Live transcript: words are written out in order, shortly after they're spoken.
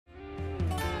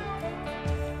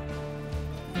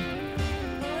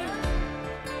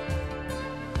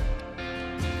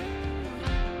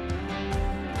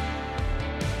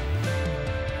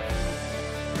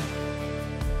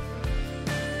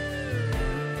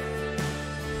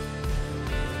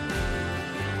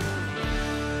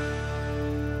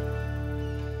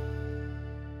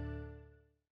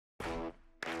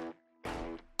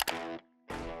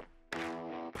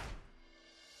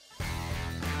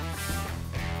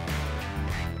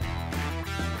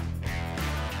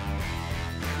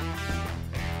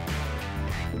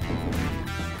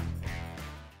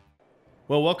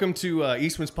Well, welcome to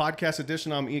Eastman's Podcast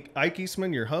Edition. I'm Ike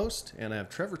Eastman, your host, and I have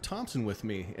Trevor Thompson with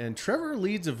me. And Trevor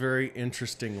leads a very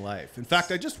interesting life. In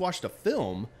fact, I just watched a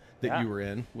film that you were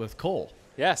in with Cole.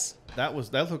 Yes. That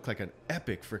looked like an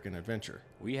epic freaking adventure.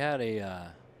 We had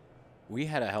a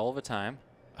hell of a time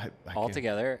all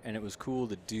together, and it was cool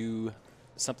to do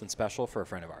something special for a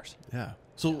friend of ours. Yeah.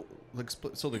 So,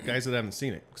 the guys that haven't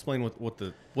seen it, explain what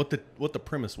the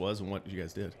premise was and what you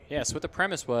guys did. Yeah. So what the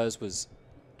premise was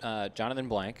Jonathon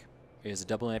Blank is a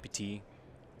double amputee,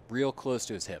 real close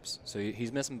to his hips. So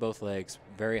he's missing both legs,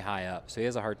 very high up. So he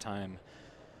has a hard time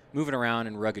moving around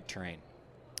in rugged terrain.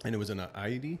 And it was an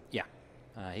IED? Yeah.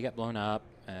 He got blown up.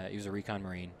 He was a Recon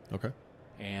Marine. Okay.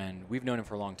 And we've known him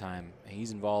for a long time.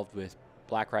 He's involved with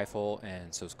Black Rifle,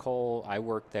 and so is Cole. I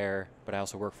work there, but I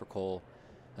also work for Cole,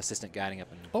 assistant guiding up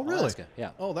in Alaska. Yeah.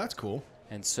 Oh, that's cool.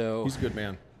 And so he's a good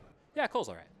man. Yeah, Cole's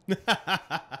all right.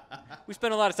 We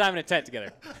spent a lot of time in a tent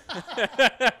together.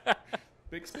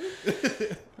 Big spoon?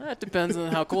 That depends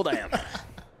on how cold I am.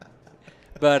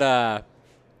 But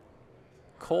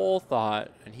Cole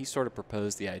thought, and he sort of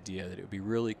proposed the idea that it would be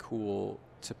really cool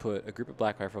to put a group of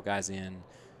Black Rifle guys in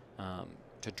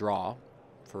to draw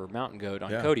for mountain goat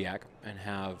on Kodiak and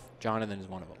have Jonathon as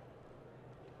one of them.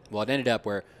 Well, it ended up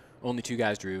where only two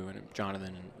guys drew, and Jonathon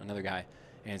and another guy.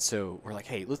 And so we're like,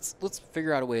 hey, let's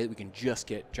figure out a way that we can just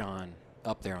get John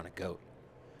up there on a goat.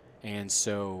 And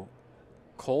so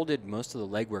Cole did most of the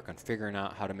legwork on figuring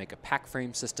out how to make a pack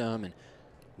frame system, and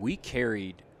we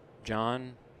carried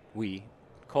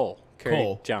Cole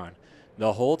carried John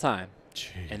the whole time.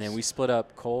 Jeez. And then we split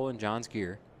up Cole and John's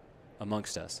gear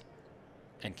amongst us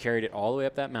and carried it all the way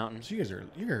up that mountain. So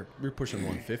you're pushing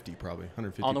 150 probably,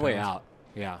 150 on the pounds. way out.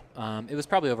 Yeah. It was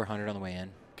probably over 100 on the way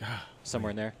in. God, somewhere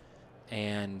in there.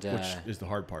 And which is the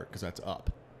hard part because that's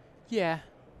up. Yeah.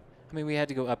 I mean, we had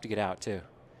to go up to get out, too,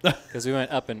 because we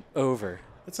went up and over.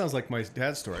 That sounds like my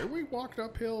dad's story. We walked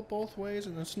uphill both ways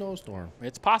in a snowstorm.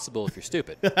 It's possible if you're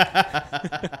stupid.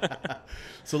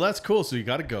 So that's cool. So you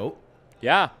got a goat.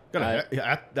 Yeah.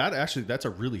 That's a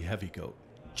really heavy goat.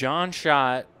 John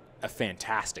shot a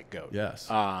fantastic goat. Yes.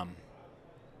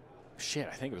 Shit,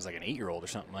 I think it was like an 8-year-old or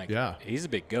something like. Yeah. He's a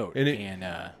big goat. And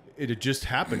it had just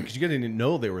happened because you didn't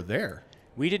know they were there.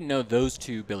 We didn't know those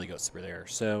two billy goats were there.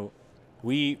 So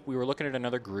we were looking at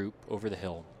another group over the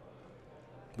hill.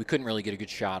 We couldn't really get a good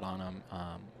shot on them,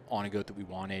 on a goat that we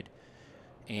wanted.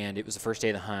 And it was the first day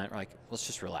of the hunt. We're like, let's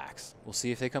just relax. We'll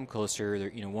see if they come closer.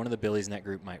 One of the billies in that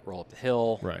group might roll up the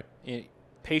hill. Right.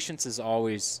 Patience is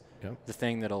always the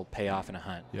thing that'll pay off in a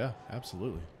hunt. Yeah,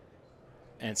 absolutely.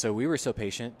 And so we were so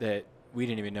patient that we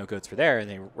didn't even know goats were there, and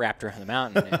they wrapped around the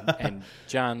mountain. And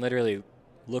John literally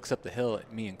looks up the hill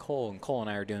at me and Cole and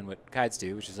I are doing what guides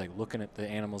do, which is like looking at the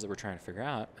animals that we're trying to figure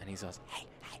out. And he says, hey.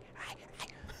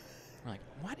 We're like,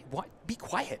 what? Be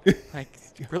quiet. Like,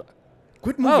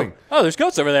 quit moving. Oh, there's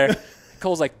goats over there.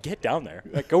 Cole's like, get down there.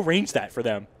 Like, go range that for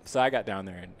them. So I got down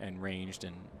there and ranged,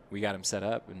 and we got him set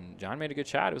up. And John made a good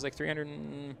shot. It was like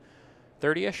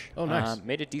 330-ish. Oh, nice.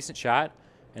 Made a decent shot,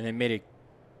 and then made a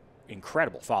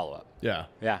incredible follow-up. Yeah.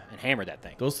 Yeah, and hammered that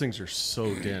thing. Those things are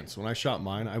so dense. When I shot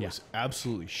mine, I was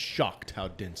absolutely shocked how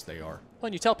dense they are. Well,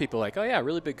 and you tell people, like, oh, yeah,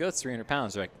 really big goats, 300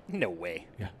 pounds. They're like, no way.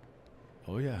 Yeah.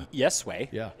 Oh, yeah. Yes way.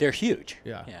 Yeah. They're huge.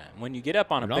 Yeah. Yeah. When you get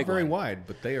up on They're a big not very one, wide,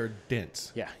 but they are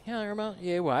dense. Yeah. Yeah, they're about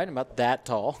wide and about that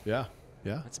tall. Yeah.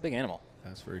 Yeah. That's a big animal.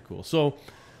 That's very cool. So,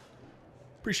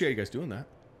 appreciate you guys doing that.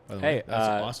 By the way.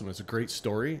 That's awesome. It's a great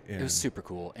story. And it was super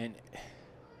cool. And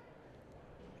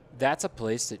that's a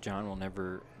place that John will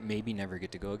maybe never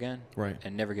get to go again. Right.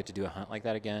 And never get to do a hunt like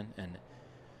that again. And,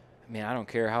 man, I don't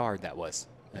care how hard that was.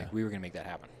 Like, we were going to make that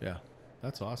happen. Yeah.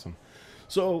 That's awesome.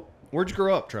 So, where'd you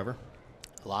grow up, Trevor?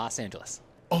 Los Angeles.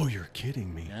 Oh, you're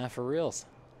kidding me. Yeah, for reals.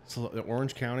 So,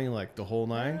 Orange County, like the whole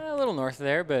nine? A little north of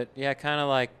there, but, yeah, kind of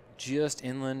like just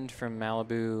inland from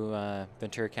Malibu,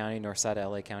 Ventura County, north side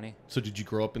of LA County. So, did you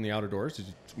grow up in the outdoors? Did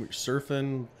you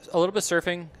surfing? A little bit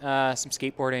surfing, some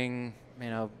skateboarding,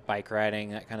 bike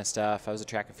riding, that kind of stuff. I was a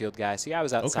track and field guy. So, yeah, I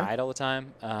was outside all the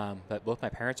time. But both my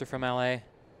parents are from LA.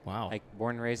 Wow. Like,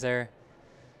 born and raised there.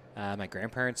 My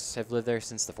grandparents have lived there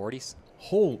since the 40s.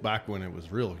 Back when it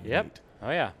was real Yep. neat. Oh,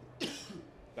 yeah.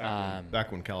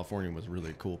 Back when California was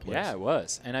really a cool place. Yeah, it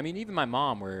was. And, I mean, even my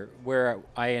mom, where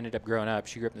I ended up growing up,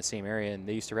 she grew up in the same area, and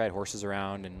they used to ride horses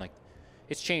around, and, like,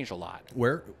 it's changed a lot.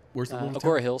 Where's the little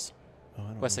Agora town? Hills, Oh, I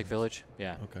don't Westlake know. Village.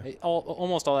 Yeah. Okay.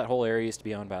 Almost all that whole area used to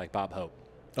be owned by, like, Bob Hope.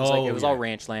 It was all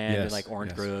ranch land and, like,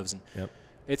 orange groves. And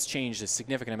it's changed a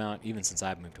significant amount even since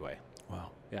I've moved away.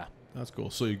 Wow. Yeah. That's cool.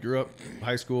 So you grew up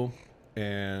high school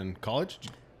and college?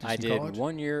 I did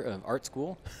 1 year of art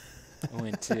school I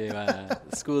went to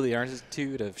the School of the Art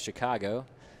Institute of Chicago.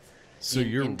 So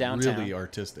you're really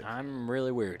artistic. I'm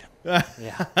really weird.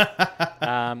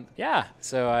 Yeah. Yeah.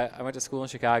 So I went to school in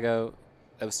Chicago.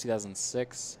 That was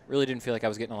 2006. Really didn't feel like I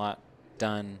was getting a lot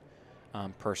done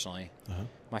personally.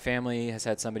 My family has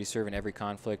had somebody serve in every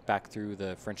conflict back through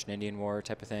the French and Indian War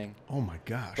type of thing. Oh, my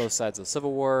gosh. Both sides of the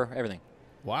Civil War, everything.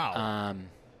 Wow.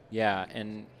 Yeah,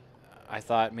 and I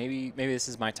thought maybe this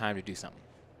is my time to do something.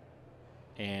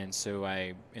 And so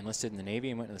I enlisted in the Navy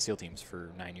and went to the SEAL teams for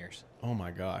 9 years. Oh,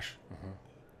 my gosh.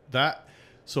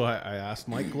 So I asked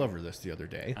Mike Glover this the other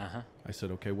day. I said,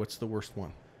 okay, what's the worst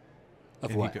one?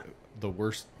 Of what? The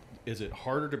worst. Is it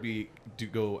harder to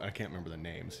go? I can't remember the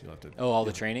names. You'll have to. Oh, all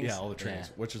the trainings. Yeah, all the trainings.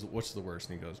 Yeah. What's the worst?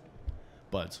 And he goes,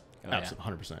 buds. Oh,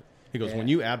 absolutely, 100%. He goes, when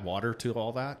you add water to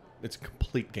all that, it's a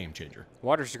complete game changer.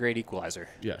 Water's a great equalizer.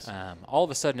 Yes. All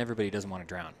of a sudden, everybody doesn't want to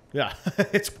drown. Yeah,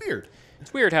 it's weird.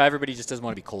 It's weird how everybody just doesn't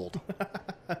want to be cold.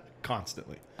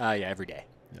 Constantly. Yeah, every day.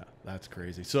 Yeah, that's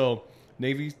crazy. So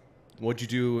Navy, what'd you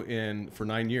do for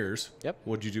 9 years? Yep.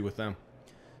 What'd you do with them?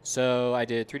 So I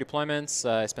did 3 deployments.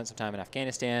 I spent some time in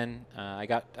Afghanistan. I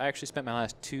actually spent my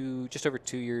last just over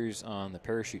 2 years on the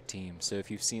parachute team. So if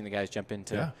you've seen the guys jump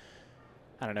into,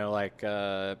 I don't know, like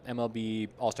MLB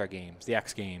All-Star games, the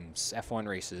X Games, F1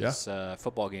 races,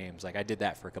 football games, like I did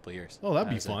that for a couple of years. Oh,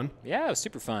 that'd be fun. Yeah, it was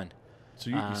super fun. So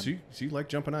you like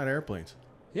jumping out of airplanes?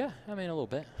 Yeah, I mean a little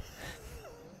bit.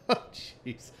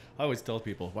 Jeez, I always tell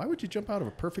people, why would you jump out of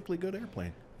a perfectly good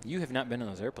airplane? You have not been in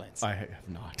those airplanes. I have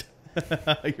not.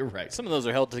 You're right. Some of those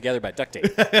are held together by duct tape.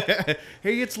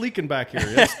 Hey, it's leaking back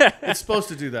here. It's supposed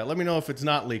to do that. Let me know if it's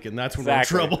not leaking. That's when we're in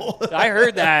trouble. I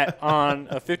heard that on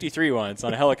a 53 once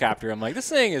on a helicopter. I'm like, this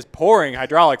thing is pouring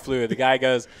hydraulic fluid. The guy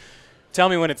goes, tell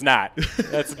me when it's not.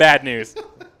 That's bad news.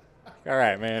 All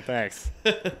right, man, thanks.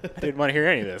 I didn't want to hear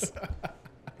any of this.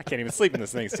 I can't even sleep in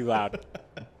this thing. It's too loud.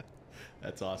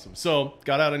 That's awesome. So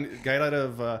got out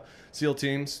of SEAL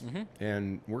teams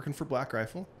and working for Black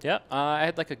Rifle. Yep. I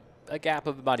had like a gap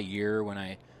of about a year when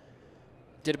I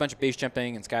did a bunch of base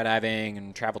jumping and skydiving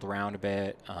and traveled around a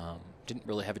bit. Didn't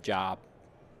really have a job,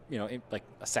 like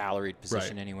a salaried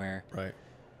position anywhere. Right.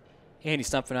 Andy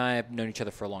Stumpf and I have known each other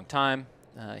for a long time.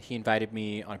 He invited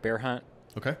me on a bear hunt.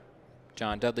 Okay.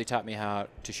 John Dudley taught me how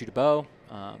to shoot a bow.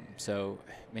 So,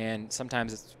 man,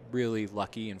 sometimes it's really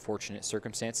lucky and fortunate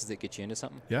circumstances that get you into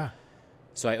something. Yeah.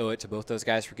 So I owe it to both those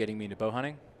guys for getting me into bow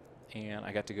hunting, and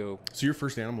I got to go. So your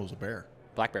first animal was a bear?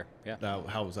 Black bear, yeah.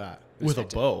 How was that? With a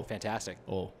bow? Fantastic.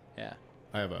 Oh. Yeah.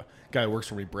 I have a guy who works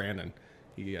for me, Brandon.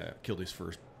 He killed his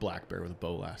first black bear with a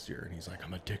bow last year, and he's like,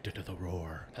 I'm addicted to the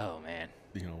roar. Oh, man.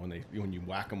 When you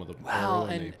whack them with a arrow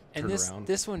and they turn around.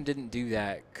 This one didn't do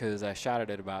that because I shot it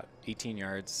at about 18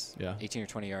 yards, 18 or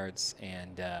 20 yards,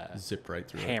 and zipped right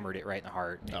through hammered it right in the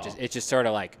heart. It just sort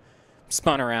of like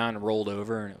spun around and rolled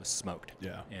over, and it was smoked.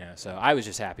 Yeah. So I was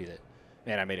just happy that,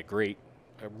 man, I made a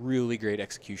really great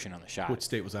execution on the shot. What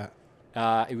state was that?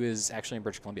 It was actually in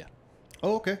British Columbia.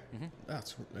 Oh, okay.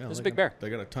 It was a big bear. They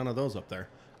got a ton of those up there.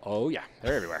 Oh, yeah.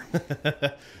 They're everywhere.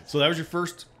 So that was your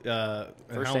first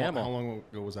animal. How long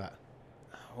ago was that?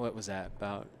 What was that?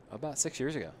 About 6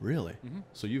 years ago. Really?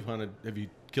 So you've hunted. Have you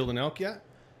killed an elk yet?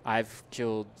 I've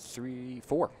killed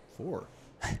 4. 4.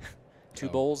 2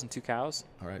 bulls and 2 cows.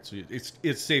 All right. So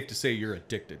it's safe to say you're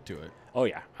addicted to it. Oh,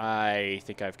 yeah. I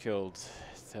think I've killed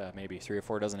maybe 3 or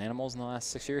 4 dozen animals in the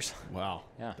last 6 years. Wow.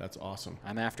 Yeah. That's awesome.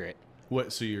 I'm after it.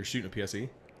 What? So you're shooting a PSE?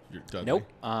 Nope.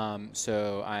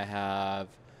 So I have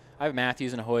a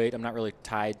Matthews and a Hoyt. I'm not really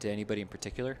tied to anybody in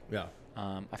particular. Yeah.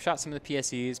 I've shot some of the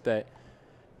PSEs, but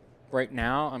right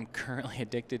now I'm currently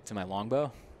addicted to my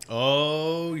longbow.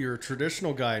 Oh, you're a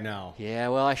traditional guy now. Yeah.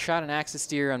 Well, I shot an axis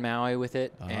deer on Maui with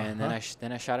it, and then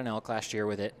I shot an elk last year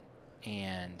with it.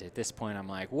 And at this point, I'm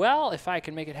like, well, if I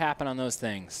can make it happen on those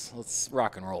things, let's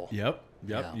rock and roll. Yep.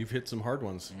 Yeah. You've hit some hard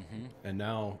ones, and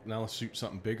now let's shoot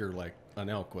something bigger like an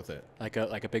elk with it. Like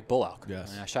a big bull elk.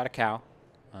 Yes. And I shot a cow.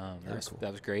 Cool.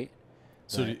 That was great.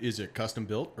 So is it custom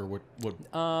built or what?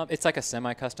 It's like a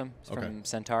semi-custom from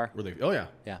Centaur. Were they? Oh yeah.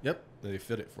 Yeah. Yep. They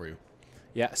fit it for you.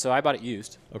 Yeah. So I bought it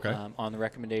used. Okay. On the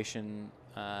recommendation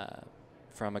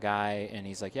from a guy, and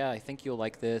he's like, "Yeah, I think you'll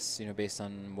like this. Based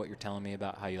on what you're telling me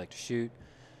about how you like to shoot."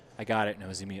 I got it, and I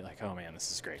was immediately like, "Oh man,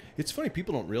 this is great." It's funny,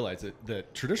 people don't realize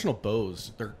that traditional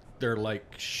bows, they're like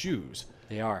shoes.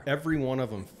 They are. Every one of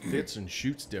them fits and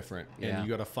shoots different, Yeah. and you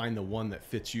got to find the one that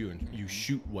fits you, and you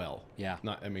shoot well. Yeah.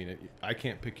 I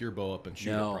can't pick your bow up and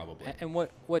shoot it probably. And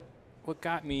what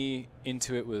got me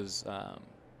into it was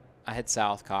I had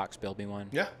South Cox build me one.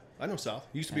 Yeah, I know South.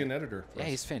 He used to be an editor. Yeah,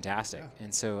 he's fantastic. Yeah.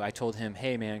 And so I told him,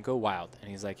 "Hey man, go wild." And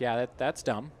he's like, "Yeah, that's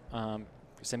dumb.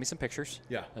 send me some pictures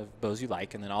Yeah. of bows you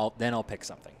like, and then I'll pick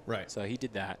something. Right. So he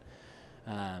did that,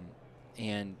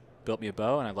 and built me a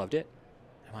bow, and I loved it.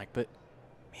 I'm like, but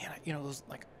man, those,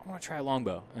 like, I want to try a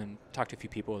longbow, and talk to a few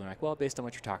people, and they're like, well, based on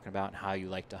what you're talking about and how you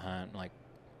like to hunt, like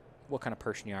what kind of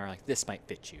person you are, like this might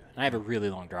fit you. And I have a really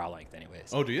long draw length,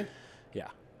 anyways. Oh, do you? Yeah.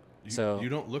 You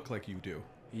don't look like you do.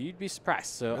 You'd be surprised.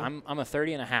 So Yeah. I'm a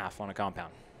 30.5 on a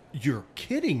compound. You're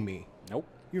kidding me. Nope.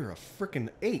 You're a freaking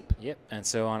ape. Yep. And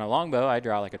so on a longbow, I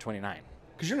draw like a 29.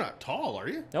 Because you're not tall, are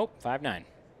you? Nope. 5'9".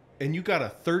 And you got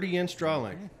a 30-inch draw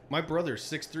length. My brother's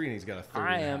 6'3", and he's got a 30.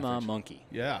 I am a monkey.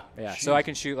 Yeah. Yeah. Jeez. So I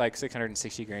can shoot like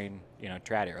 660 grain,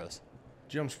 trad arrows.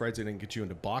 Gee, I'm surprised they didn't get you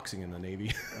into boxing in the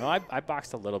Navy. Well, I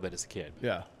boxed a little bit as a kid.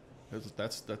 Yeah.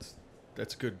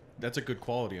 That's good. That's a good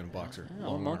quality in a boxer.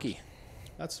 Oh, Long monkey.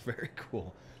 arms. That's very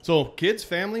cool. So, kids,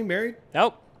 family, married?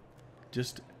 Nope.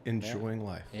 Just enjoying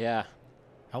life. Yeah.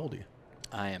 How old are you?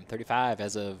 I am 35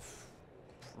 as of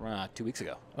 2 weeks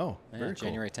ago. Oh, very cool.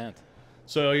 January 10th.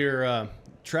 So you're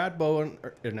trad bowing,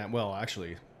 well,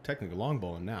 actually, technically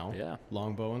longbowing now. Yeah.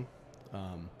 Longbowing.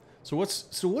 So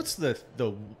what's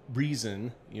the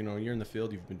reason? You're in the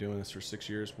field. You've been doing this for 6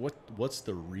 years. What's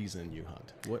the reason you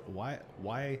hunt?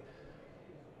 Why?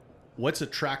 What's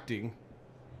attracting,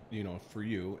 for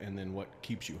you, and then what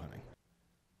keeps you hunting?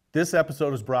 This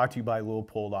episode is brought to you by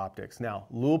Leupold Optics. Now,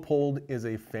 Leupold is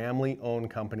a family-owned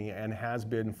company and has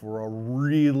been for a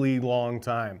really long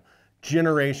time.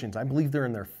 Generations. I believe they're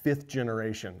in their 5th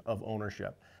generation of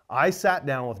ownership. I sat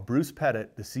down with Bruce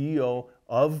Pettit, the CEO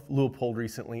of Leupold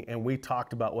recently, and we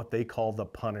talked about what they call the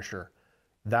Punisher.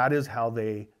 That is how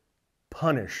they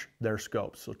punish their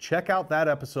scopes. So check out that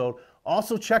episode.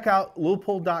 Also check out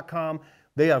Leupold.com.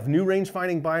 They have new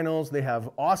range-finding binos. They have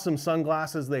awesome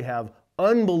sunglasses. They have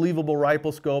unbelievable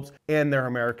rifle scopes, and they're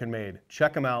American-made.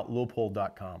 Check them out,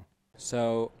 Leupold.com.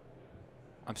 So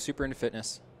I'm super into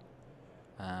fitness.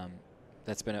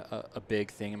 That's been a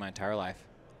big thing in my entire life.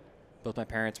 Both my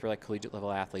parents were like collegiate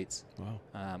level athletes.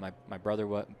 Wow. My brother,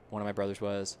 one of my brothers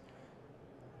was,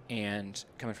 and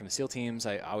coming from the SEAL teams,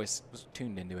 I always was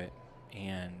tuned into it.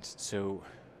 And so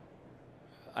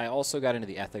I also got into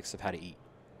the ethics of how to eat.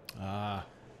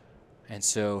 And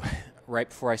so right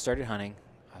before I started hunting,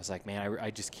 I was like, man,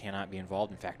 I just cannot be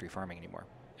involved in factory farming anymore.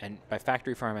 And by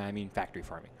factory farming, I mean factory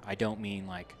farming. I don't mean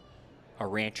like a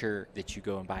rancher that you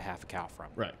go and buy half a cow from.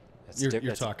 Right.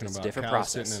 You're talking about different cows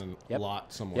process. sitting in a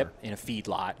lot somewhere. Yep, in a feed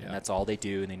lot, and that's all they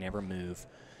do, and they never move.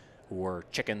 Or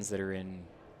chickens that are in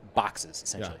boxes,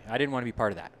 essentially. Yeah. I didn't want to be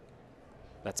part of that.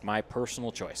 That's my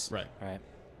personal choice. Right. Right.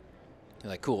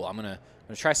 You're like, cool. I'm gonna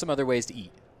try some other ways to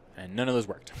eat, and none of those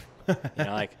worked.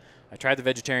 Like I tried the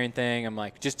vegetarian thing. I'm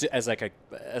like, just as like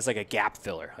a gap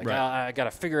filler. Like, I got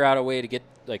to figure out a way to get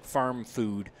like farm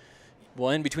food.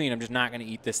 Well, in between, I'm just not going to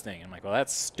eat this thing. I'm like, well,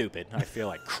 that's stupid. I feel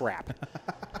like crap.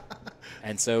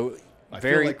 And so I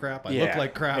feel like crap. I look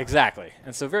like crap. Exactly.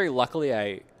 And so very luckily,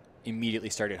 I immediately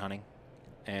started hunting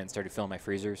and started filling my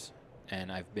freezers.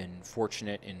 And I've been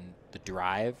fortunate in the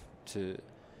drive to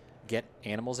get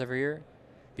animals every year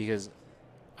because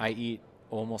I eat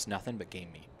almost nothing but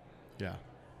game meat. Yeah.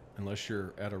 Unless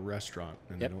you're at a restaurant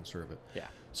and they don't serve it. Yeah.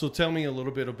 So tell me a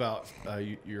little bit about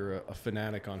you're a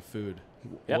fanatic on food.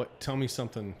 Yep. Tell me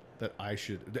something that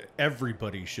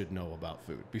everybody should know about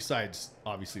food. Besides,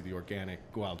 obviously, the organic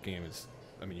wild game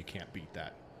you can't beat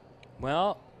that.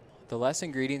 Well, the less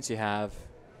ingredients you have,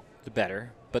 the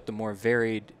better. But the more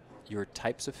varied your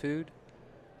types of food,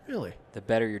 really, the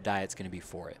better your diet's going to be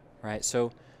for it, right?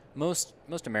 So most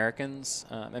Americans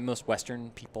and most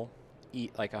Western people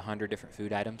eat like 100 different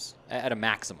food items at a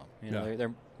maximum.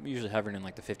 They're usually hovering in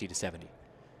like the 50 to 70.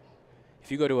 If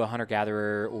you go to a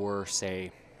hunter-gatherer or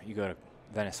say you go to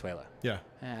Venezuela,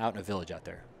 out in a village out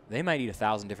there, they might eat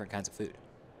 1,000 different kinds of food.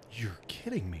 You're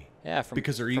kidding me. Yeah,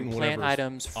 because they're eating plant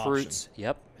items, fruits,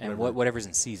 and whatever's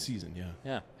in season.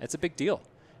 Yeah, it's a big deal.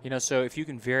 So if you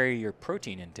can vary your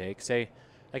protein intake, say,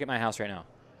 like at my house right now,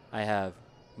 I have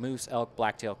moose, elk,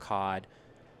 blacktail, cod,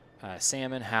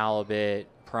 salmon, halibut,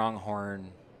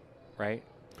 pronghorn, right?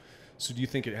 So do you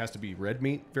think it has to be red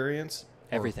meat variants?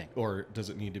 Everything. Or does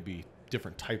it need to be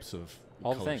different types of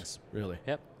all colors? The things. Really?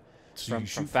 Yep. So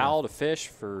from fowl to fish,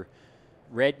 for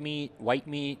red meat, white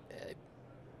meat,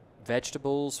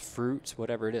 vegetables, fruits,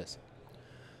 whatever it is.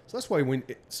 So that's why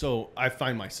I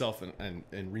find myself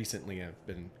and recently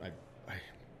I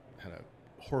had a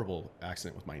horrible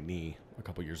accident with my knee a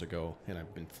couple years ago, and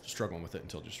I've been struggling with it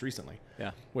until just recently.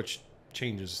 Yeah. Which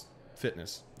changes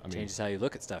fitness. Changes how you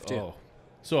look at stuff too. Oh,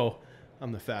 so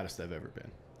I'm the fattest I've ever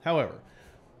been. However,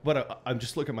 but I'm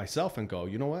just looking at myself and go,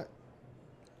 you know what?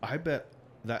 I bet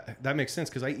that makes sense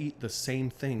because I eat the same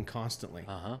thing constantly.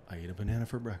 Uh-huh. I eat a banana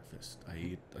for breakfast. I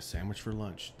eat a sandwich for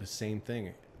lunch. The same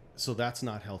thing. So that's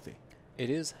not healthy. It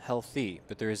is healthy,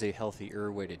 but there is a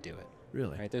healthier way to do it.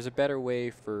 Really? Right? There's a better way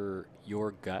for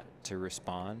your gut to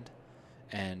respond,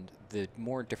 and the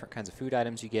more different kinds of food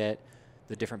items you get,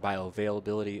 the different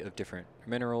bioavailability of different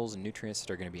minerals and nutrients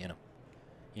that are going to be in them.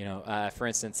 You know, for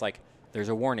instance, like there's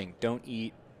a warning: don't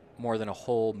eat more than a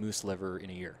whole moose liver in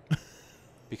a year,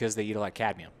 because they eat a lot of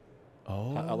cadmium.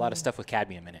 Oh. A lot of stuff with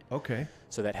cadmium in it. Okay.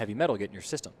 So that heavy metal get in your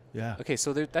system. Yeah. Okay,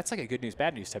 so that's like a good news,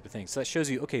 bad news type of thing. So that shows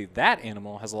you, okay, that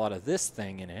animal has a lot of this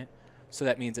thing in it. So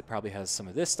that means it probably has some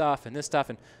of this stuff and this stuff.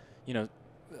 And, you know,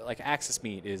 like axis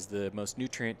meat is the most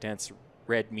nutrient-dense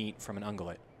red meat from an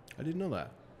ungulate. I didn't know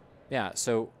that. Yeah,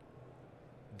 so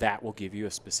that will give you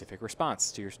a specific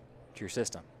response to your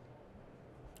system.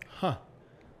 Huh.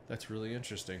 That's really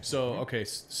interesting. So, okay,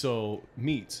 so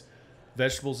meats.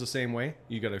 Vegetables the same way?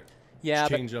 You got to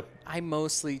change up. I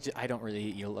don't really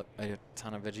eat a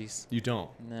ton of veggies. You don't?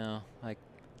 No, like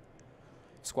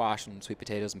squash and sweet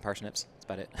potatoes and parsnips. That's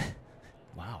about it.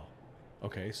 Wow.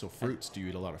 Okay, so fruits. Do you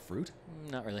eat a lot of fruit?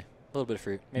 Not really. A little bit of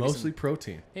fruit. Mostly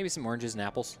protein. Maybe some oranges and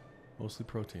apples. Mostly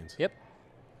proteins. Yep.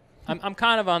 I'm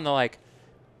kind of on the like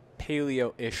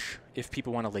paleo-ish, if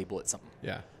people want to label it something.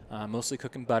 Yeah. Mostly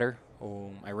cooking butter.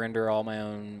 I render all my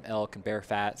own elk and bear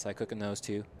fat, so I cook in those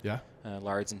too. Yeah.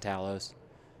 Lards and tallows.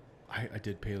 I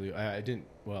did paleo. I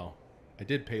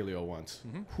did paleo once.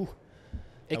 Mm-hmm.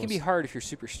 It can be hard if you're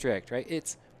super strict,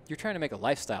 right? You're trying to make a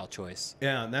lifestyle choice.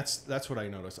 Yeah, and that's what I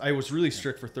noticed. I was really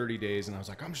strict for 30 days, and I was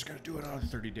like, I'm just going to do it out of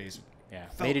 30 days. Yeah,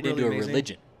 Felt made it really into amazing. a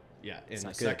religion. Yeah, in the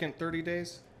good. second 30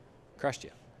 days, crushed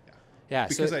you. Yeah. Yeah,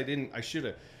 because I should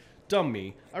have. Dumb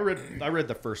me. I read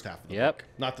the first half of the book,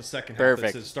 not the second half.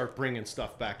 Perfect. That says start bringing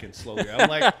stuff back in slowly. I'm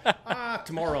like,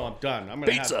 tomorrow I'm done. I'm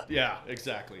gonna Pizza. Yeah,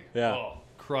 exactly. Yeah. Oh,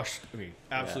 crushed me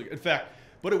absolutely. Yeah. In fact,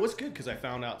 but it was good because I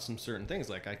found out some certain things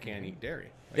like I can't eat dairy.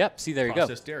 Like yep. See, there you go.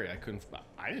 Processed dairy. I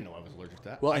didn't know I was allergic to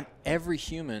that. Well, and every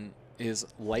human is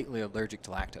lightly allergic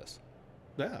to lactose.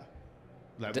 Yeah.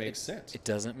 That makes sense. It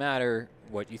doesn't matter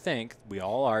what you think. We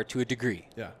all are to a degree.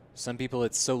 Yeah. Some people,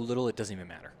 it's so little it doesn't even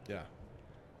matter. Yeah.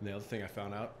 And the other thing I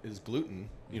found out is gluten.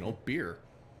 You know, beer.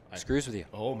 Screws with you.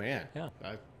 Oh man. Yeah.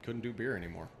 I couldn't do beer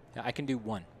anymore. Yeah, I can do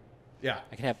one. Yeah.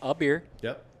 I can have a beer.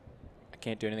 Yep. I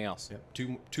can't do anything else.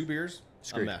 Yep. Two beers.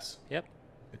 Screwed. A mess. Yep.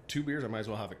 2 beers, I might as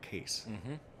well have a case.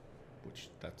 Mm-hmm. Which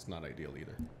that's not ideal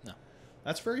either. No.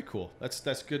 That's very cool. That's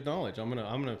good knowledge. I'm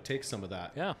gonna take some of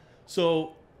that. Yeah.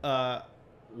 So,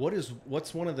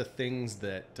 what's one of the things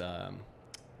that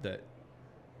that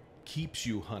keeps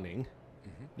you hunting?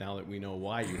 Mm-hmm. Now that we know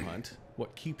why you hunt,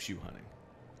 what keeps you hunting?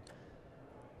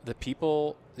 The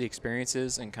people, the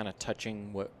experiences, and kind of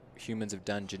touching what humans have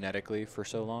done genetically for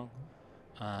so long.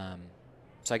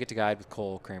 So I get to guide with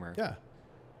Cole Kramer. Yeah.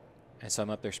 And so I'm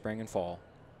up there spring and fall.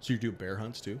 So you do bear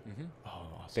hunts too? Mm-hmm. Oh,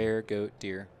 awesome. Bear, goat,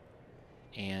 deer.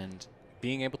 And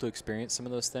being able to experience some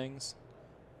of those things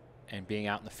and being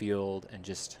out in the field and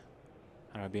just,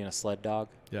 I don't know, being a sled dog.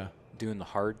 Yeah. Doing the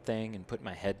hard thing and putting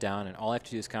my head down, and all I have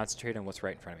to do is concentrate on what's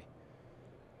right in front of me.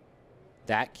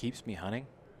 That keeps me hunting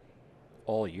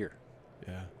all year.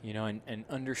 Yeah. You know, and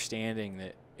understanding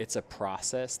that it's a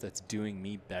process that's doing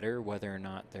me better, whether or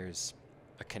not there's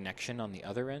a connection on the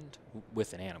other end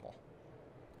with an animal.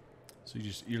 So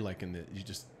you're like you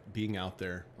just being out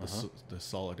there, the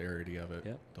solidarity of it,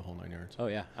 the whole 9 yards. Oh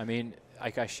yeah, I mean,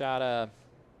 like I shot a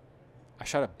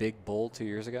big bull 2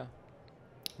 years ago.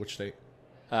 Which state?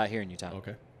 Here in Utah.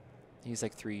 Okay. He's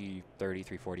like 330,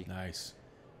 340. Nice.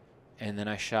 And then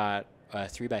I shot a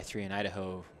 3x3 in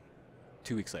Idaho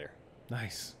 2 weeks later.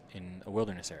 Nice. In a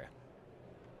wilderness area.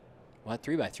 Well, that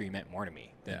 3x3 meant more to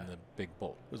me than the big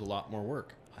bull. It was a lot more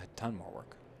work. A ton more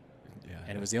work. Yeah.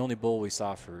 And it was the only bull we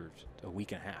saw for a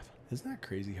week and a half. Isn't that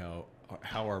crazy how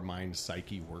our mind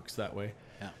psyche works that way?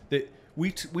 Yeah. That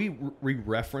we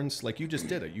reference, like you just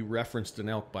did it. You referenced an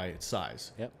elk by its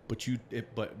size. Yep.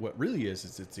 But what really is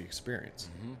it's the experience.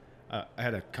 Mm-hmm. I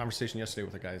had a conversation yesterday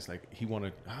with a guy. He's like, I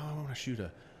want to shoot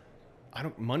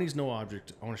money's no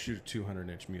object. I want to shoot a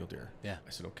 200-inch mule deer. Yeah. I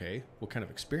said, okay. What kind of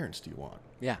experience do you want?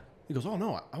 Yeah. He goes, oh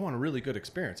no, I want a really good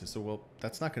experience. I said, well,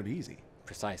 that's not going to be easy.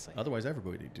 Precisely. Otherwise,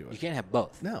 everybody would do it. You can't have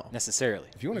both. No. Necessarily.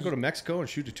 If you want to go to Mexico and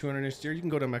shoot a 200-inch deer, you can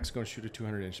go to Mexico and shoot a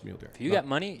 200-inch mule deer. If you got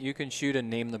money, you can shoot a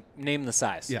name the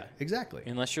size. Yeah, exactly.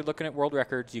 Unless you're looking at world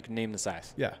records, you can name the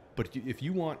size. Yeah, but if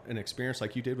you want an experience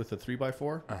like you did with the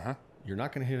 3x4, you're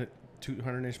not going to hit a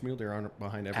 200-inch mule deer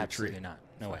behind every Absolutely tree. not.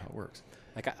 No That's way. not how it works.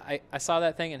 Like I saw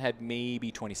that thing and had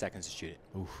maybe 20 seconds to shoot it.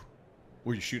 Oof.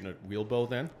 Were you shooting a wheel bow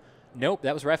then? Nope,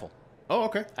 that was rifle. Oh,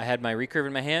 okay. I had my recurve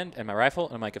in my hand and my rifle,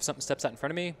 and I'm like, if something steps out in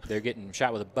front of me, they're getting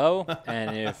shot with a bow,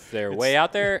 and if they're way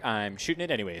out there, I'm shooting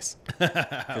it anyways.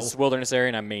 Because it's a wilderness area,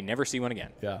 and I may never see one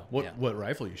again. Yeah. What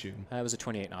rifle are you shooting? That was a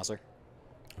 28 Nosler.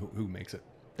 Who makes it?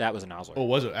 That was a Nosler. Oh,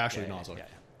 was it actually Nosler? Yeah.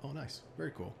 Oh, nice.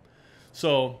 Very cool.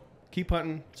 So, keep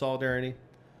hunting, solidarity.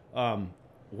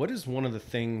 What is one of the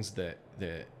things that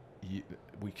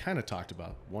we kind of talked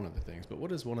about one of the things, but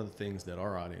what is one of the things that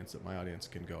my audience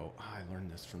can go, I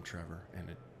learned this from Trevor, and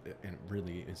it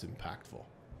really is impactful?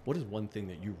 What is one thing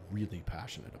that you're really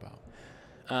passionate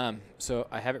about? So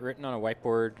I have it written on a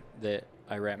whiteboard that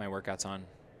I write my workouts on,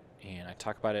 and I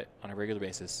talk about it on a regular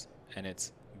basis, and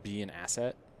it's be an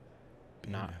asset,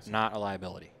 not a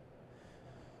liability.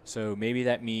 So maybe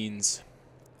that means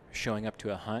showing up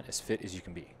to a hunt as fit as you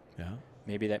can be. Yeah.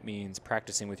 Maybe that means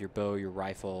practicing with your bow, your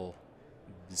rifle,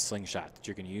 the slingshot that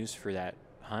you're going to use for that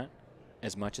hunt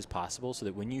as much as possible, so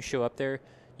that when you show up there,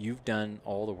 you've done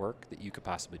all the work that you could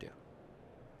possibly do.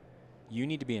 You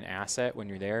need to be an asset when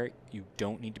you're there. You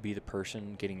don't need to be the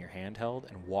person getting your hand held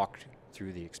and walked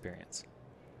through the experience.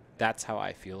 That's how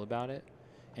I feel about it.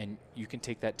 And you can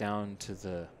take that down to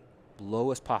the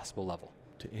lowest possible level.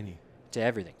 To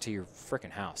everything. To your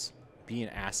frickin' house. Be an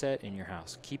asset in your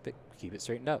house. Keep it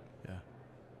straightened up. Yeah.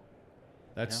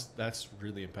 That's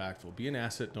really impactful. Be an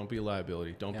asset. Don't be a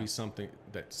liability. Don't be something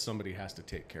that somebody has to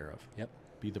take care of. Yep.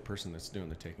 Be the person that's doing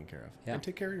the taking care of. Yeah. And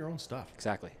take care of your own stuff.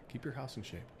 Exactly. Keep your house in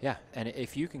shape. Yeah. And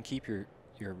if you can keep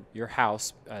your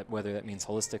house, whether that means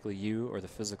holistically you or the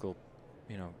physical,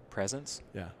 presence,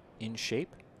 in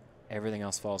shape, everything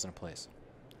else falls into place.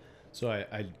 So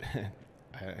I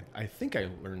think I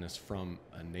learned this from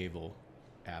a naval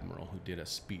admiral who did a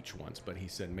speech once, but he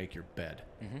said, make your bed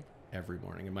every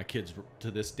morning. And my kids,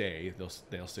 to this day,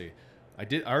 they'll say, I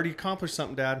already accomplished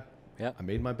something, Dad. Yep. I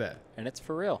made my bed. And it's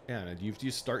for real. Yeah, and if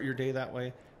you start your day that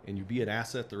way and you be an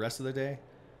asset the rest of the day,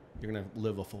 you're going to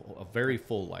live a very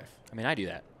full life. I mean, I do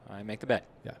that. I make the bed.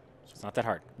 Yeah. It's not that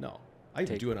hard. No. I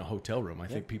even do it in a hotel room. I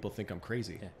think people think I'm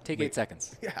crazy. Yeah. Take 8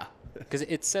 seconds. Yeah. Because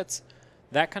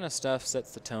that kind of stuff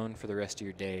sets the tone for the rest of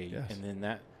your day. Yes. And then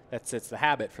that sets the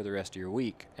habit for the rest of your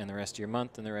week and the rest of your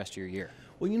month and the rest of your year.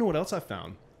 Well, you know what else I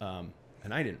found?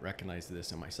 And I didn't recognize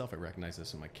this in myself. I recognized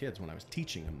this in my kids when I was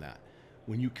teaching them that.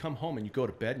 When you come home and you go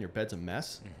to bed and your bed's a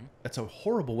mess, that's a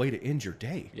horrible way to end your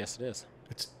day. Yes, it is.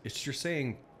 It's you're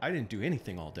saying, I didn't do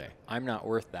anything all day. I'm not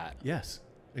worth that. Yes,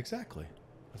 exactly.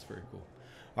 That's very cool.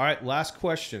 All right, last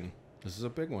question. This is a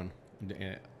big one.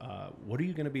 What are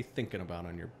you going to be thinking about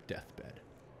on your deathbed?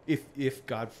 If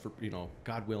God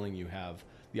willing, you have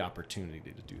the opportunity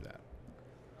to do that.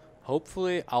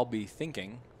 Hopefully, I'll be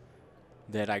thinking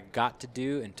that I got to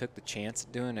do and took the chance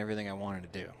at doing everything I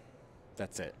wanted to do.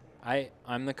 That's it.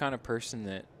 I'm the kind of person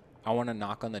that I want to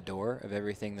knock on the door of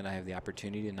everything that I have the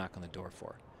opportunity to knock on the door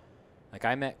for. Like,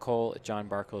 I met Cole at John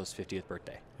Barclay's 50th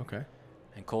birthday. Okay.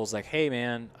 And Cole's like, hey,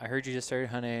 man, I heard you just started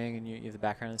hunting and you have the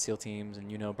background in SEAL teams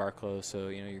and Barclay, so,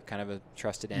 you're kind of a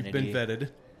trusted entity. You've been vetted.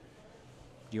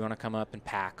 Do you want to come up and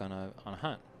pack on a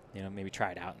hunt? Maybe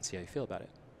try it out and see how you feel about it.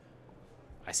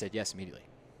 I said yes immediately.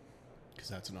 Because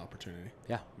that's an opportunity.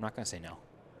 Yeah, I'm not going to say no.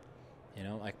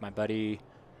 Like my buddy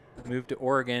moved to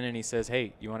Oregon and he says,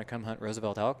 hey, you want to come hunt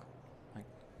Roosevelt elk? I'm like,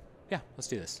 yeah, let's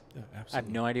do this. Yeah, absolutely. I have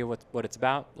no idea what it's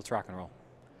about. Let's rock and roll.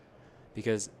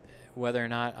 Because whether or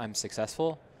not I'm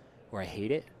successful or I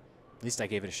hate it, at least I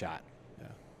gave it a shot. Yeah.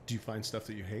 Do you find stuff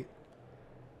that you hate?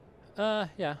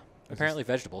 Yeah. Apparently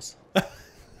vegetables.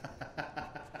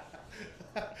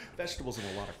 Vegetables and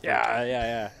a lot of fruit.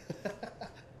 Yeah.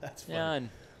 That's fun.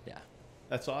 Yeah,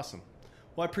 That's awesome.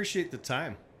 Well, I appreciate the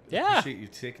time. Yeah. I appreciate you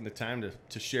taking the time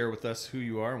to share with us who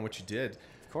you are and what you did.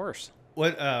 Of course.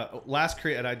 What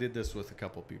and I did this with a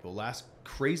couple of people. Last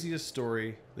craziest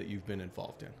story that you've been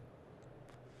involved in.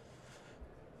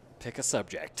 Pick a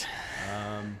subject.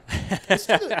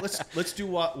 Let's do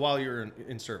while you're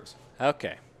in service.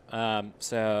 Okay.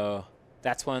 So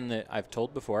that's one that I've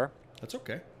told before. That's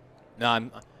okay. No,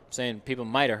 I'm saying people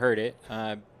might have heard it.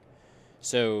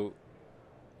 So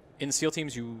in the SEAL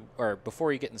teams,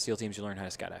 before you get in the SEAL teams, you learn how to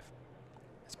skydive.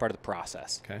 It's part of the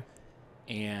process. Okay.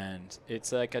 And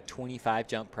it's like a 25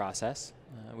 jump process,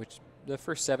 which the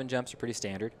first 7 jumps are pretty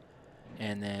standard.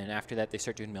 And then after that, they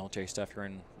start doing military stuff. You're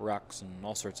in rucks and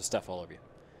all sorts of stuff all over you.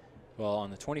 Well,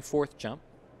 on the 24th jump,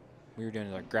 we were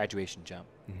doing a graduation jump.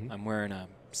 Mm-hmm. I'm wearing a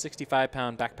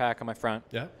 65-pound backpack on my front,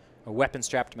 a weapon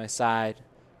strapped to my side,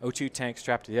 O2 tank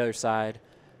strapped to the other side,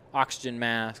 oxygen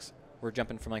masks. We're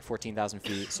jumping from like 14,000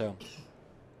 feet, so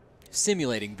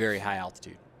simulating very high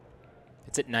altitude.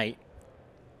 It's at night.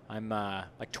 I'm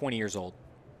like 20 years old,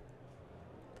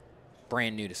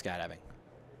 brand new to skydiving.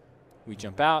 We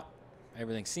jump out,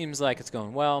 Everything seems like it's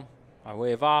going well. I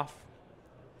wave off.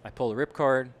 I pull the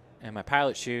ripcord, and my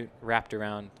pilot chute wrapped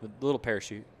around with the little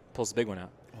parachute, pulls the big one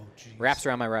out, wraps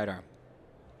around my right arm.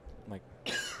 I'm like,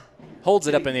 holds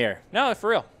it up in the air. No, for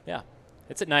real. Yeah.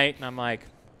 It's at night, and I'm like,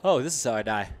 oh, this is how I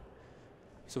die.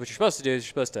 So what you're supposed to do is you're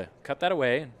supposed to cut that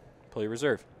away and pull your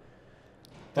reserve.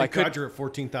 Thank God you're at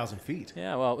 14,000 feet.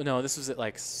 Yeah, well, no, this was at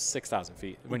like 6,000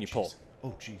 feet when you pull.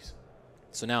 Oh, jeez.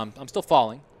 So now I'm still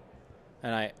falling,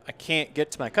 and I can't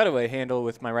get to my cutaway handle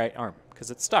with my right arm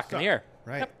because it's stuck in the air.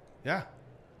 Right. Yep. Yeah.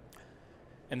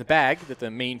 And the bag that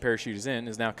the main parachute is in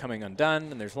is now coming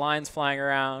undone, and there's lines flying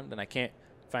around, and I can't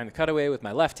find the cutaway with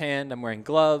my left hand. I'm wearing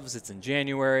gloves. It's in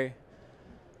January.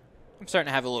 I'm starting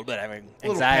to have a little bit of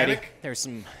anxiety. There's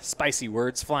some spicy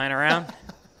words flying around.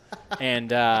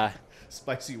 And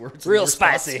spicy words. Real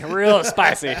spicy. Real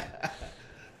spicy. A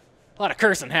lot of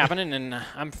cursing happening, and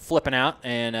I'm flipping out,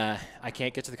 and I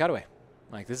can't get to the cutaway.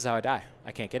 I'm like, this is how I die.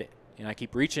 I can't get it. You know, I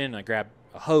keep reaching. I grab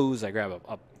a hose. I grab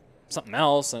something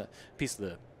else, a piece of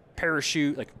the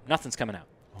parachute. Like, nothing's coming out.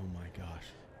 Oh, my gosh.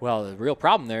 Well, the real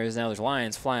problem there is now there's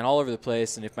lines flying all over the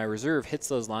place, and if my reserve hits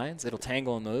those lines, it'll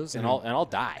tangle in those, and I'll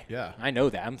die. Yeah. I know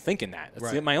that. I'm thinking that.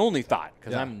 That's right. my only thought,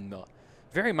 because I'm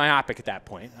very myopic at that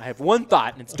point. I have one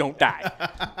thought, and it's don't die.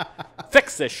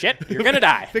 Fix this shit. You're going to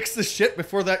die. Fix the shit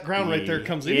before that ground right there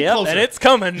comes in closer. closer. And it's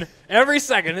coming every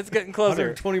second. It's getting closer.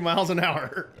 120 miles an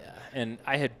hour. Yeah. And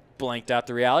I had blanked out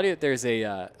the reality that there's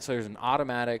there's an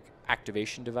automatic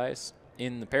activation device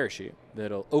in the parachute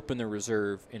that'll open the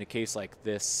reserve in a case like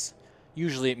this.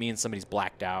 Usually it means somebody's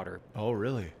blacked out or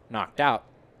knocked out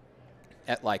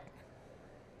at like,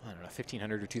 I don't know,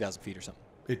 1,500 or 2,000 feet or something.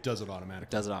 It does it automatically.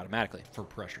 Does it automatically. For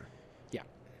pressure. Yeah.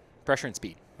 Pressure and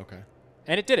speed. Okay.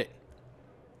 And it did it.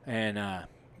 And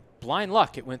blind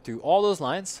luck, it went through all those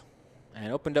lines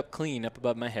and opened up clean up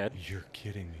above my head. You're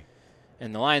kidding me.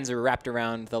 And the lines are wrapped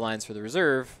around the lines for the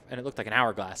reserve, and it looked like an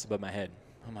hourglass above my head.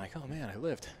 I'm like, oh man, I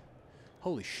lived.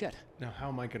 Holy shit. Now how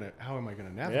am I gonna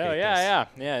navigate this?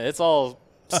 Yeah, it's all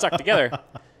stuck together.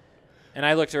 And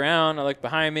I looked around, I looked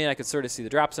behind me, I could sort of see the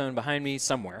drop zone behind me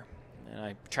somewhere. And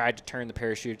I tried to turn the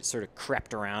parachute, it sort of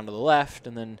crept around to the left,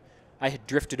 and then I had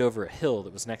drifted over a hill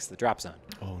that was next to the drop zone.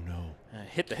 Oh no. I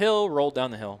hit the hill, rolled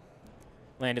down the hill,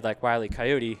 landed like Wile E.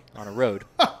 Coyote on a road.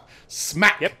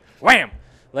 Smack! Yep. Wham!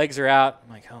 Legs are out.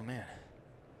 I'm like, oh man.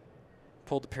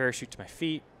 Pulled the parachute to my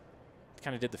feet.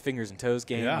 Kind of did the fingers and toes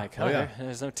game. Yeah. Like,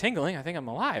 there's no tingling. I think I'm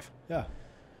alive. Yeah.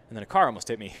 And then a car almost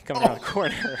hit me coming around the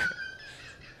corner.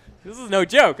 This is no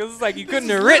joke. This is like you couldn't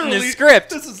have written this script.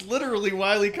 This is literally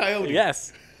Wile E. Coyote.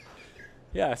 Yes.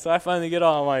 Yeah, so I finally get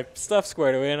all my stuff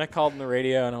squared away, and I called on the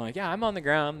radio, and I'm like, yeah, I'm on the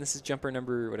ground. This is jumper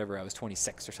number, whatever, I was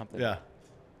 26 or something. Yeah.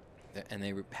 And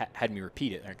they had me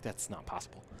repeat it. Like, that's not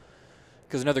possible.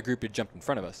 Because another group had jumped in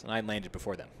front of us, and I landed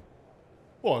before them.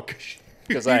 Well,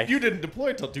 because you didn't deploy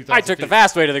until 2000. I took the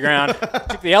fast way to the ground.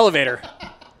 Took the elevator.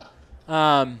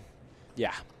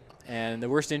 Yeah. And the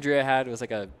worst injury I had was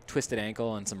like a twisted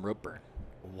ankle and some rope burn.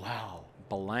 Wow.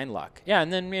 Blind luck. Yeah,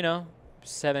 and then,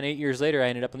 7, 8 years later, I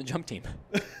ended up on the jump team.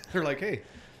 They're like, hey,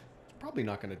 probably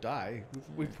not going to die.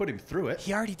 We put him through it.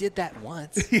 He already did that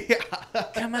once. Yeah.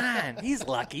 Come on. He's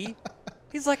lucky.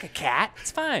 He's like a cat.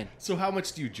 It's fine. So how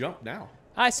much do you jump now?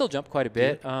 I still jump quite a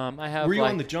bit. I have. Were you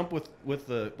on the jump with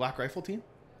the Black Rifle team?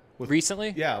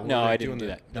 Recently? Yeah. No, I didn't do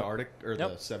that. The Arctic or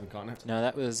the 7 continents? No,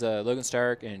 that was Logan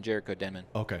Stark and Jericho Denman.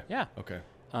 Okay. Yeah. Okay.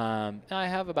 I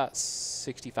have about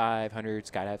 6,500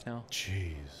 skydives now.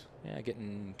 Jeez. Yeah,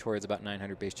 getting towards about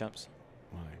 900 base jumps.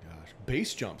 My gosh.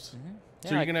 Base jumps? Mm-hmm.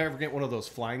 So you're going to ever get one of those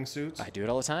flying suits? I do it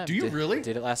all the time. Do you really?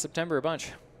 Did it last September a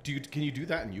bunch. Can you do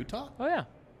that in Utah? Oh, yeah.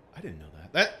 I didn't know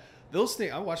that. Those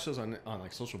things, I watch those on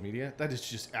like social media. That is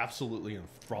just absolutely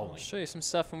enthralling. I'll show you some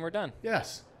stuff when we're done.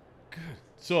 Yes. Good.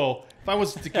 So if I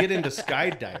was to get into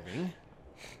skydiving,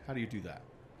 how do you do that?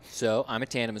 So I'm a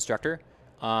tandem instructor.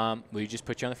 We just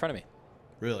put you on the front of me.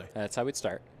 Really? That's how we'd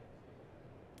start.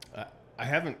 I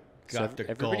haven't got the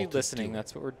everybody gall listening,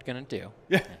 that's what we're going to do.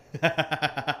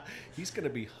 Yeah. He's going to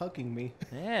be hugging me.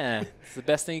 Yeah. It's the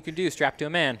best thing you can do, strapped to a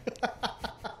man.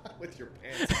 With your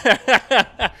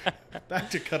pants. Back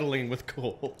to cuddling with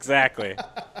Cole. Exactly.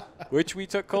 Which we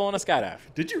took Cole on a skydive.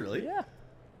 Did you really? Yeah.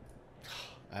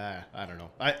 I don't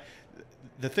know.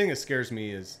 The thing that scares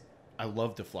me is I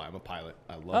love to fly. I'm a pilot.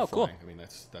 I love flying. Cool. I mean,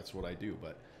 that's what I do.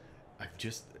 But I've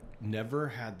just never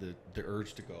had the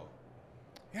urge to go,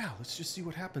 yeah, let's just see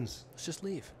what happens. Let's just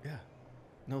leave. Yeah.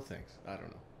 No thanks. I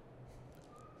don't know.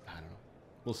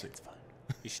 We'll see. It's fun.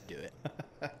 You should do it.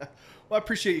 Well, I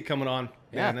appreciate you coming on.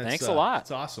 Yeah, man. thanks a lot.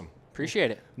 It's awesome.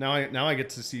 Appreciate it. Now I get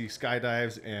to see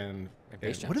skydives and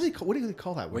base what do they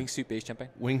call that? Wingsuit base jumping.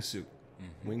 Wingsuit.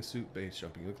 Wingsuit base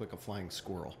jumping. You look like a flying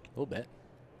squirrel. A little bit.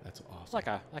 That's awesome. It's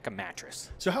like a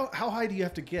mattress. So how high do you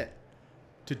have to get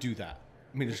to do that?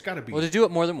 I mean, there's got to be. Well, to do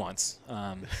it more than once.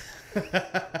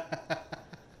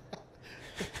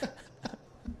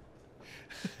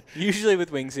 Usually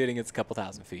with wingsuiting, it's a couple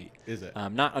thousand feet. Is it?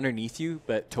 Not underneath you,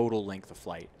 but total length of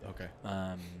flight. Okay.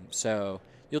 So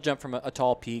you'll jump from a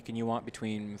tall peak, and you want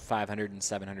between 500 and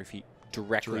 700 feet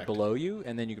directly below you,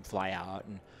 and then you can fly out.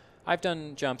 And I've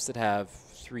done jumps that have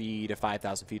 3,000 to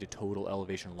 5,000 feet of total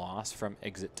elevation loss from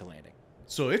exit to landing.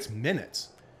 So it's minutes.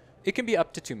 It can be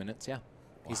up to 2 minutes, yeah,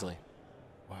 easily.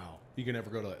 Wow. You can ever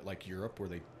go to like Europe where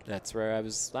they... That's where I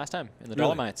was last time, in the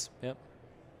Really? Dolomites. Yep.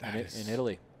 In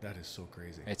Italy. That is so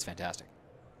crazy. It's fantastic.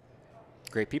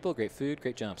 Great people, great food,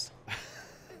 great jumps.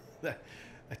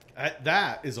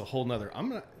 That is a whole nother... I'm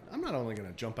not only going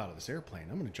to jump out of this airplane,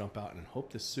 I'm going to jump out and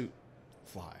hope this suit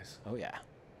flies. Oh, yeah.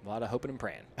 A lot of hoping and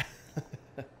praying.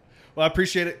 Well, I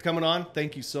appreciate it coming on.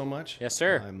 Thank you so much. Yes,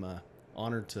 sir. I'm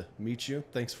honored to meet you.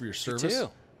 Thanks for your service. You too.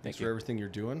 Thanks Thank for you. everything you're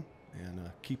doing. And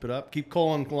keep it up. Keep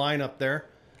coal and line up there.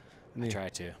 I try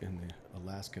to. In the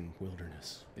Alaskan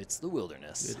wilderness. It's the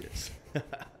wilderness. It is.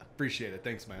 Appreciate it.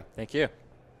 Thanks, man. Thank you.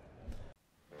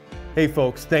 Hey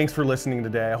folks, thanks for listening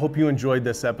today. I hope you enjoyed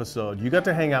this episode. You got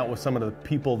to hang out with some of the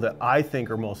people that I think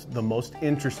are the most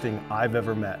interesting I've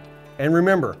ever met. And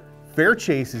remember, fair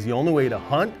chase is the only way to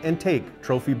hunt and take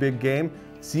trophy big game.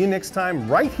 See you next time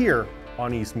right here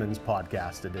on Eastman's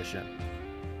Podcast Edition.